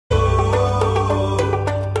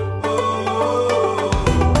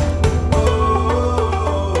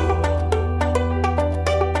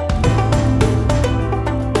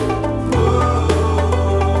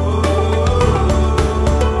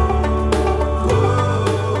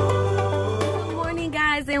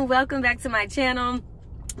welcome back to my channel,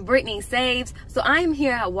 Brittany Saves. So I am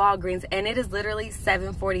here at Walgreens and it is literally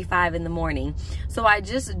 7:45 in the morning. So I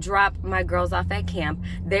just dropped my girls off at camp.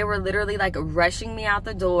 They were literally like rushing me out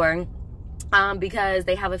the door because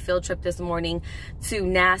they have a field trip this morning to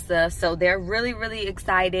NASA. So they're really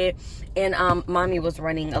excited, and mommy was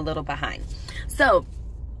running a little behind. So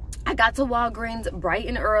I got to Walgreens bright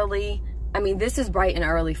and early. I mean, this is bright and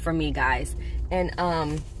early for me, guys.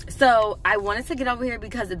 And so I wanted to get over here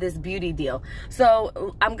because of this beauty deal.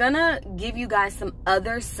 So I'm gonna give you guys some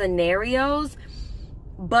other scenarios,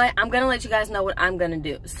 but I'm gonna let you guys know what I'm gonna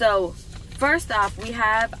do. So first off,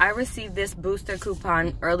 I received this booster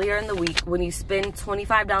coupon earlier in the week. When you spend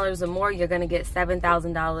 $25 or more, you're gonna get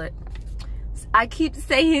 $7,000. I keep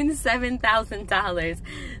saying $7,000.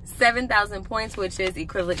 7,000 points, which is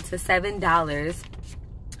equivalent to $7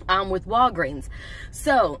 with Walgreens.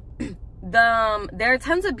 So there are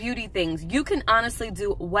tons of beauty things. You can honestly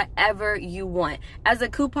do whatever you want. As a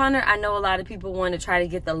couponer, I know a lot of people want to try to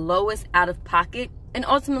get the lowest out of pocket, and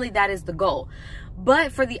ultimately that is the goal.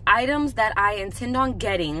 But for the items that I intend on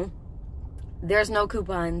getting, there's no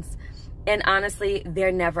coupons, and honestly,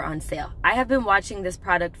 they're never on sale. I have been watching this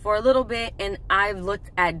product for a little bit, and I've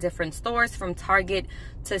looked at different stores from Target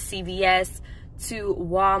to CVS to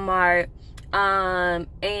Walmart,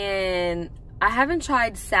 and I haven't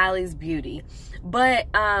tried Sally's Beauty, but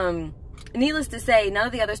needless to say, none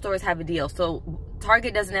of the other stores have a deal. So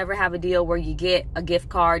Target doesn't ever have a deal where you get a gift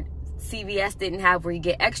card. CVS didn't have where you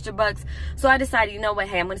get extra bucks. So I decided, you know what,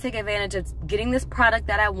 hey, I'm going to take advantage of getting this product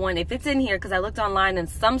that I want. If it's in here, because I looked online and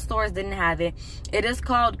some stores didn't have it. It is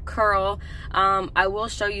called Curl. I will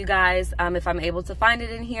show you guys if I'm able to find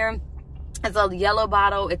it in here. It's a yellow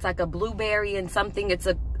bottle. It's like a blueberry and something. It's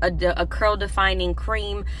a curl defining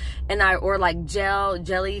cream, and or like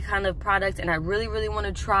jelly kind of product, and I really want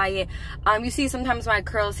to try it. You see, sometimes my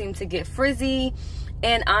curls seem to get frizzy,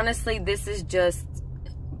 and honestly, this is just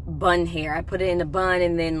bun hair. I put it in a bun,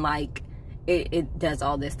 and then like it does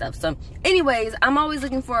all this stuff. So anyways, I'm always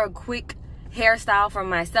looking for a quick hairstyle for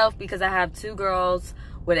myself because I have two girls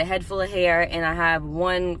with a head full of hair, and I have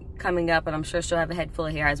one coming up, and I'm sure she'll have a head full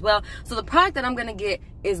of hair as well. So the product that I'm gonna get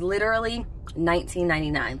is literally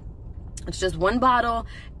 $19.99. It's just one bottle,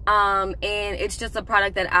 and it's just a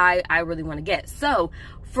product that I really want to get. So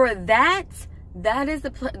for that is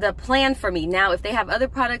the plan for me. Now, if they have other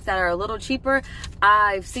products that are a little cheaper,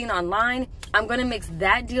 I've seen online, I'm going to mix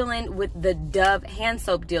that deal in with the Dove hand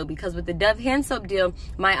soap deal, because with the Dove hand soap deal,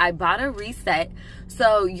 my IBOTTA reset.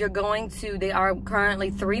 So they are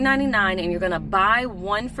currently $3.99, and you're going to buy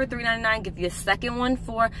one for $3.99, get the second one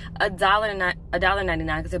for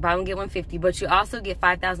 $1.99, because they're buy one get one $50, but you also get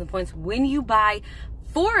 5,000 points when you buy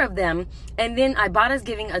 4 of them, and then IBOTTA's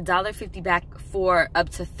giving $1.50 back for up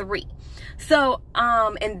to 3. So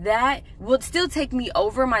and that would still take me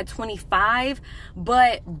over my 25,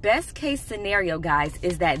 but best case scenario, guys,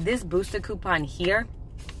 is that this booster coupon here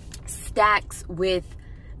stacks with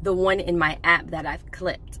the one in my app that I've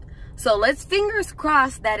clipped. So let's fingers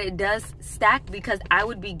crossed that it does stack, because I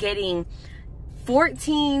would be getting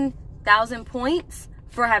 14,000 points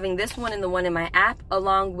for having this one and the one in my app,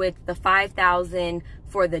 along with the 5,000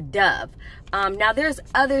 for the Dove. Now there's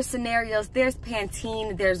other scenarios. There's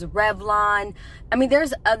Pantene, there's Revlon. I mean,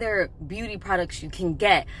 there's other beauty products you can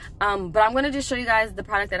get. But I'm gonna just show you guys the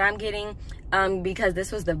product that I'm getting, because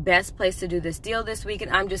this was the best place to do this deal this week,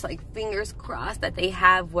 and I'm just like fingers crossed that they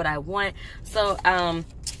have what I want. So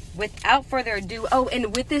without further ado, oh,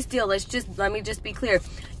 and with this deal, let me just be clear,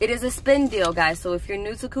 it is a spend deal, guys. So if you're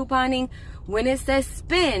new to couponing, when it says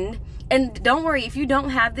spend, and don't worry if you don't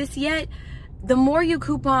have this yet, the more you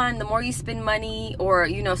coupon, the more you spend money, or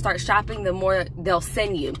start shopping, the more they'll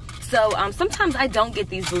send you. So sometimes I don't get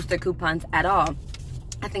these booster coupons at all.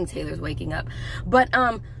 I think Taylor's waking up. But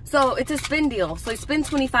so it's a spend deal. So you spend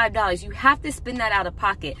 $25. You have to spend that out of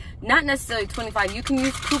pocket. Not necessarily $25. You can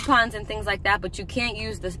use coupons and things like that, but you can't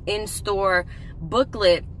use this in-store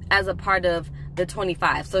booklet as a part of the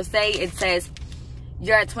 25. So say it says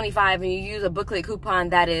you're at 25 and you use a booklet coupon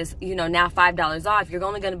that is, now $5 off, you're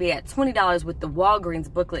only going to be at $20 with the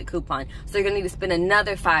Walgreens booklet coupon. So you're going to need to spend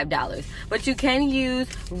another $5. But you can use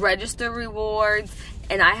register rewards,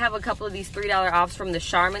 and I have a couple of these $3 offs from the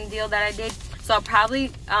Charmin deal that I did. So I'll probably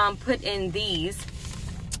put in these.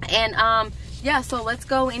 And yeah, so let's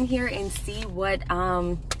go in here and see what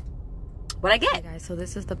I get. Okay, guys, so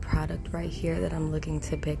this is the product right here that I'm looking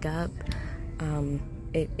to pick up.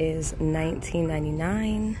 It is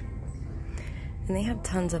 $19.99, and they have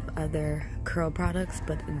tons of other curl products,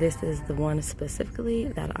 but this is the one specifically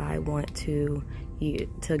that I want to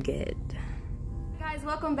get. Guys,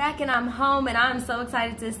 welcome back, and I'm home, and I'm so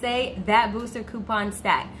excited to say that booster coupon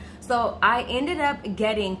stacked. So I ended up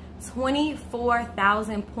getting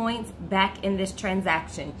 24,000 points back in this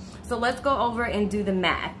transaction. So let's go over and do the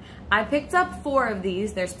math. I picked up 4 of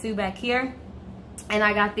these. There's 2 back here, and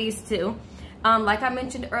I got these 2. Like I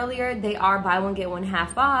mentioned earlier, they are buy one get one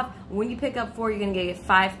half off. When you pick up 4, you're gonna get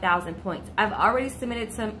 5,000 points. I've already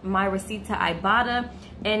submitted my receipt to IBOTTA,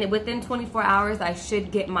 and within 24 hours I should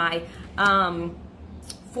get my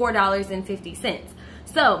 $4.50.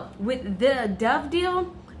 So with the Dove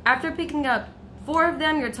deal, after picking up 4 of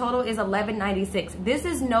them, your total is $11.96. This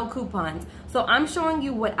is no coupons, so I'm showing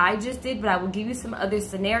you what I just did, but I will give you some other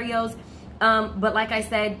scenarios. But like I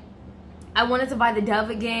said, I wanted to buy the Dove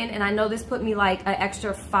again, and I know this put me like an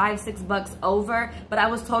extra $5-6 bucks over, but I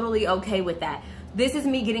was totally okay with that. This is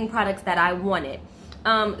me getting products that I wanted.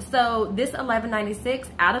 So this $11.96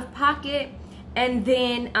 out of pocket, and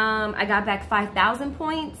then I got back 5,000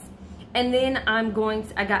 points, and then I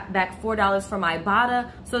got back $4 from IBOTTA,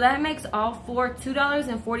 so that makes all 4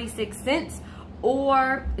 $2.46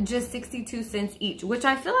 or just 62 cents each, which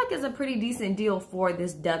I feel like is a pretty decent deal for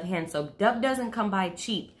this Dove hand soap. Dove doesn't come by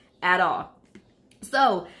cheap at all.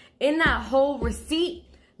 So in that whole receipt,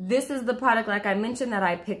 this is the product, like I mentioned, that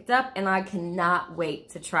I picked up, and I cannot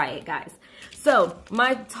wait to try it, guys. So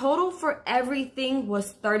my total for everything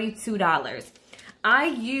was $32. I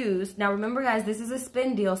used, now remember guys, this is a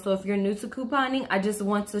spin deal, so if you're new to couponing, I just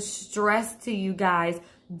want to stress to you guys,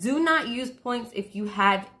 do not use points if you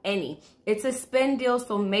have any. It's a spin deal,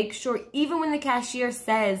 so make sure, even when the cashier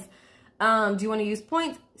says, do you want to use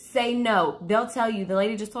points? Say no. They'll tell you. The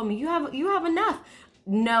lady just told me, you have enough.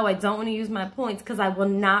 No, I don't want to use my points because I will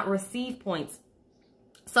not receive points.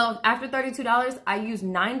 So after $32, I used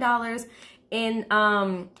 $9 in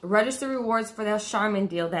register rewards for the Charmin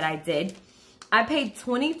deal that I did. I paid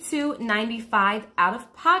 $22.95 out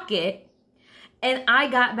of pocket, and I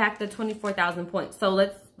got back the 24,000 points. So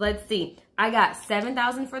let's see. I got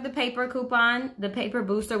 7,000 for the paper coupon, the paper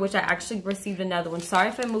booster, which I actually received another one. Sorry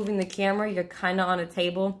if I'm moving the camera. You're kind of on a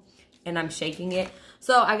table, and I'm shaking it.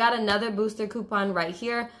 So I got another booster coupon right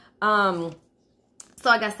here. So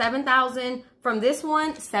I got 7,000 from this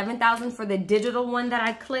one, 7,000 for the digital one that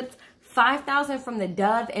I clipped, 5,000 from the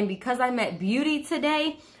Dove, and because I met Beauty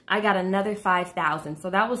today, I got another 5,000. So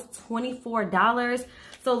that was $24.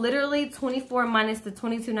 So literally 24 minus the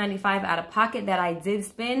 $22.95 out of pocket that I did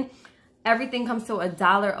spend, everything comes to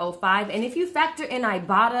 $1.05. And if you factor in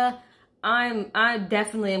IBOTTA, I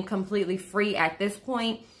definitely am completely free at this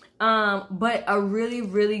point. But a really,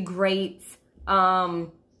 really great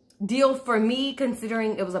deal for me,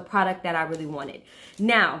 considering it was a product that I really wanted.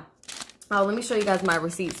 Now, let me show you guys my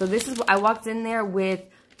receipt. So this is, I walked in there with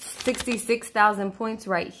 66,000 points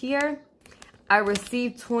right here. I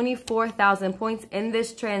received 24,000 points in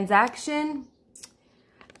this transaction,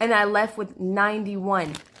 and I left with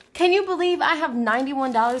 91. Can you believe I have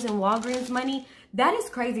 $91 in Walgreens money? That is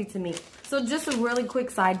crazy to me. So just a really quick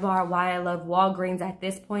sidebar why I love Walgreens at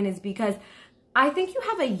this point is because I think you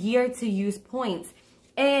have a year to use points.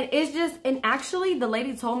 And it's just, and actually the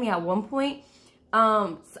lady told me at one point,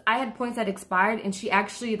 I had points that expired, and she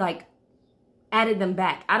actually like added them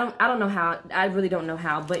back. I don't know how. I really don't know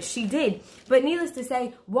how, but she did. But needless to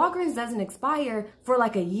say, Walgreens doesn't expire for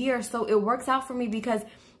like a year, so it works out for me because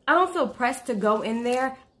I don't feel pressed to go in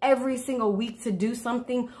there every single week to do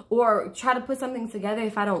something or try to put something together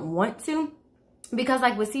if I don't want to. Because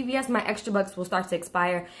like with CVS, my extra bucks will start to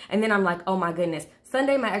expire, and then I'm like, oh my goodness.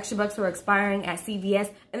 Sunday, my extra bucks were expiring at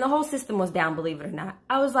CVS, and the whole system was down, believe it or not.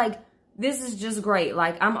 I was like, this is just great.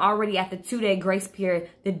 Like, I'm already at the 2-day grace period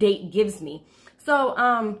the date gives me. So,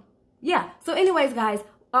 yeah. So anyways, guys,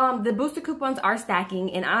 the booster coupons are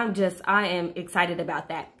stacking, and I am excited about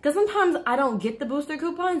that. Because sometimes I don't get the booster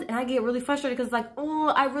coupons, and I get really frustrated because like, oh,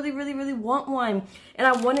 I really, really, really want one. And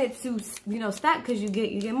I want it to, you know, stack because you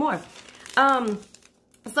get more.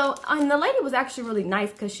 So, and the lady was actually really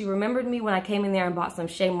nice because she remembered me when I came in there and bought some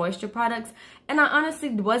Shea Moisture products. And I honestly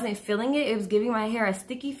wasn't feeling it. It was giving my hair a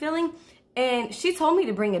sticky feeling. And she told me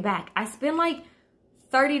to bring it back. I spent like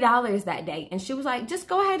 $30 that day. And she was like, just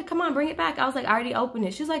go ahead. Come on, bring it back. I was like, I already opened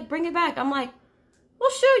it. She was like, bring it back. I'm like,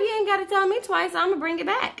 well, shoot, you ain't got to tell me twice. I'm going to bring it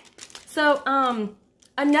back. So,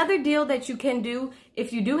 another deal that you can do,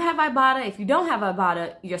 if you do have IBOTTA, if you don't have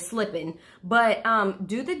IBOTTA, you're slipping. But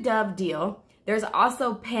do the Dove deal. There's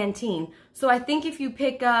also Pantene. So I think if you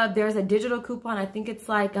pick up, there's a digital coupon. I think it's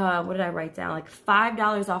like, what did I write down? Like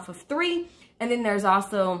 $5 off of 3. And then there's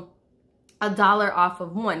also $1 off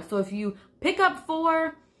of 1. So if you pick up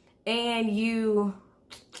 4 and you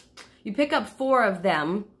pick up 4 of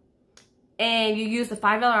them, and you use the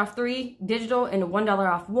 $5 off 3 digital and the $1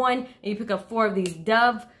 off 1, and you pick up 4 of these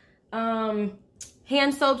Dove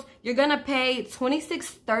hand soaps, you're gonna pay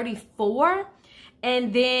 $26.34.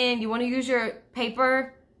 And then you want to use your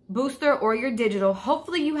paper booster or your digital.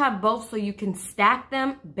 Hopefully you have both so you can stack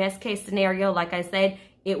them. Best case scenario, like I said,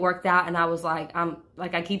 it worked out, and I was like,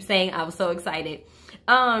 like I keep saying, I was so excited.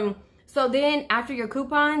 So then after your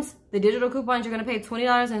coupons, the digital coupons, you're gonna pay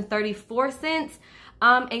 $20.34.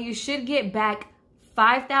 And you should get back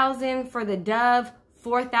 $5,000 for the Dove,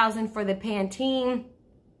 $4,000 for the Pantene,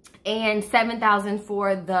 and $7,000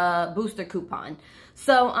 for the booster coupon.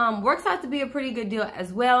 So works out to be a pretty good deal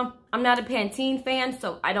as well. I'm not a Pantene fan,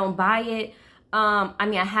 so I don't buy it. I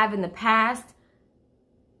mean, I have in the past,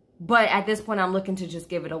 but at this point I'm looking to just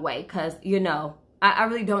give it away because, you know, I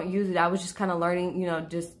really don't use it. I was just kind of learning, you know,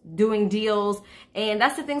 just doing deals. And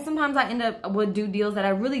that's the thing. Sometimes I end up with do deals that I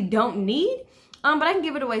really don't need, but I can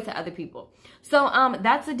give it away to other people. So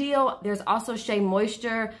that's a deal. There's also Shea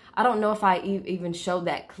Moisture. I don't know if I even showed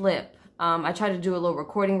that clip. I tried to do a little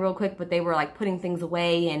recording real quick, but they were like putting things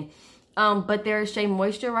away. And but there's Shea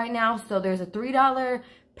Moisture right now. So there's a $3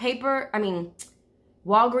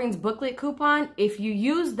 Walgreens booklet coupon. If you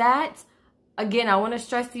use that, again, I want to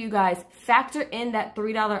stress to you guys, factor in that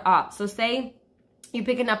 $3 off. So say you're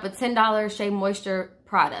picking up a $10 Shea Moisture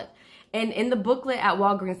product, and in the booklet at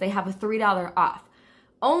Walgreens, they have a $3 off.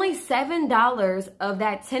 Only $7 of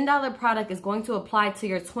that $10 product is going to apply to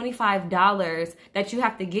your $25 that you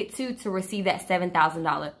have to get to receive that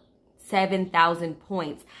 $7,000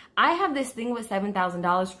 points. I have this thing with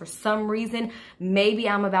 $7,000 for some reason. Maybe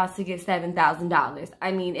I'm about to get $7,000.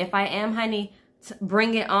 I mean, if I am, honey,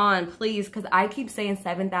 bring it on, please, because I keep saying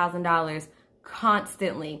 $7,000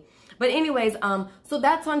 constantly. But anyways, so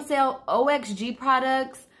that's on sale. OXG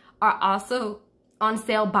products are also on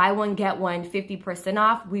sale, buy one, get one, 50%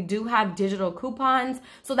 off. We do have digital coupons.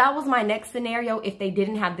 So that was my next scenario if they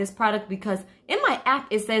didn't have this product, because in my app,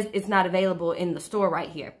 it says it's not available in the store right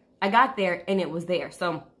here. I got there and it was there.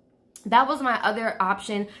 So that was my other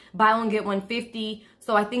option, buy one, get one, 50.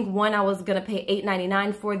 So I think one I was gonna pay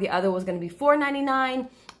 $8.99 for, the other was gonna be $4.99.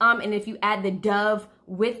 And if you add the Dove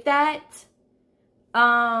with that,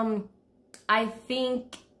 I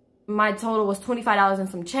think my total was $25 and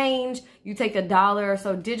some change. You take $1 or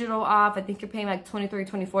so digital off, I think you're paying like $23,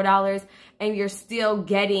 $24, and you're still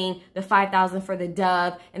getting the $5,000 for the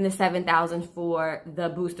Dove and the $7,000 for the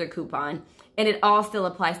booster coupon. And it all still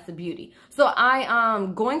applies to beauty. So I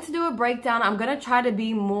am going to do a breakdown. I'm going to try to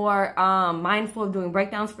be more mindful of doing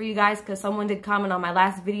breakdowns for you guys, because someone did comment on my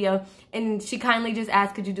last video and she kindly just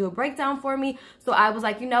asked, could you do a breakdown for me? So I was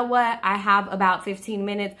like, you know what? I have about 15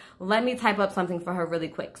 minutes. Let me type up something for her really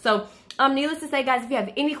quick. So needless to say, guys, if you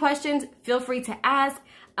have any questions, feel free to ask.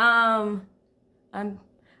 I'm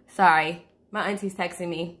sorry. My auntie's texting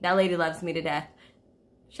me. That lady loves me to death.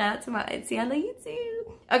 Shout out to my auntie. I love you too.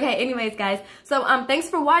 Okay, anyways, guys. So thanks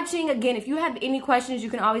for watching. Again, if you have any questions, you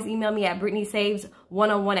can always email me at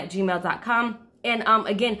BrittanySaves101@gmail.com. And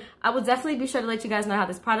again, I will definitely be sure to let you guys know how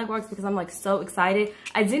this product works, because I'm like so excited.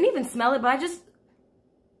 I didn't even smell it, but it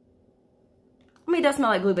does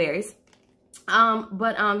smell like blueberries.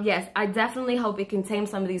 Yes, I definitely hope it can tame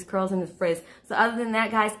some of these curls and the frizz. So other than that,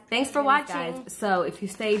 guys, thanks for watching. Guys, so if you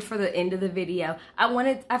stayed for the end of the video,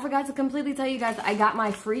 I forgot to completely tell you guys I got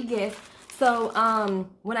my free gift. So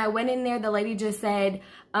when I went in there, the lady just said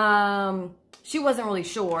she wasn't really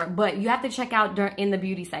sure, but you have to check out in the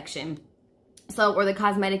beauty section, so, or the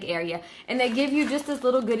cosmetic area, and they give you just this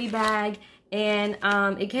little goodie bag. And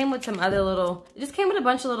it came with some other it just came with a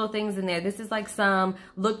bunch of little things in there. This is like some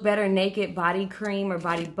Look Better Naked body cream or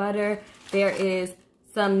body butter. There is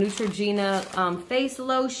some Neutrogena face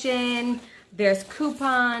lotion. There's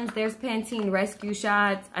coupons. There's Pantene rescue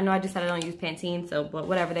shots. I know I just said I don't use Pantene, so but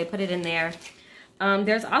whatever, they put it in there.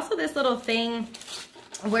 There's also this little thing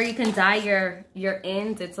where you can dye your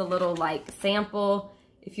ends. It's a little like sample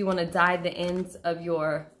if you want to dye the ends of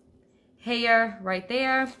your hair right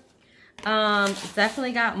there.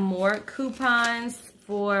 Definitely got more coupons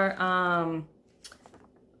for all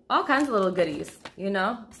kinds of little goodies, you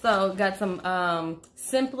know. So got some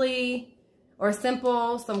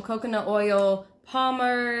Simple, some coconut oil,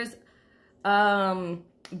 Palmer's,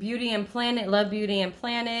 Beauty and Planet, Love Beauty and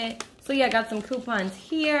Planet. So yeah, I got some coupons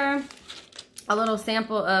here, a little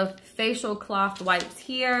sample of facial cloth wipes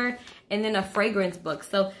here, and then a fragrance book.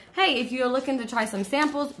 So, hey, if you're looking to try some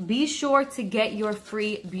samples, be sure to get your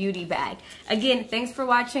free beauty bag. Again, thanks for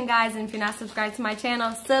watching, guys. And if you're not subscribed to my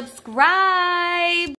channel, subscribe.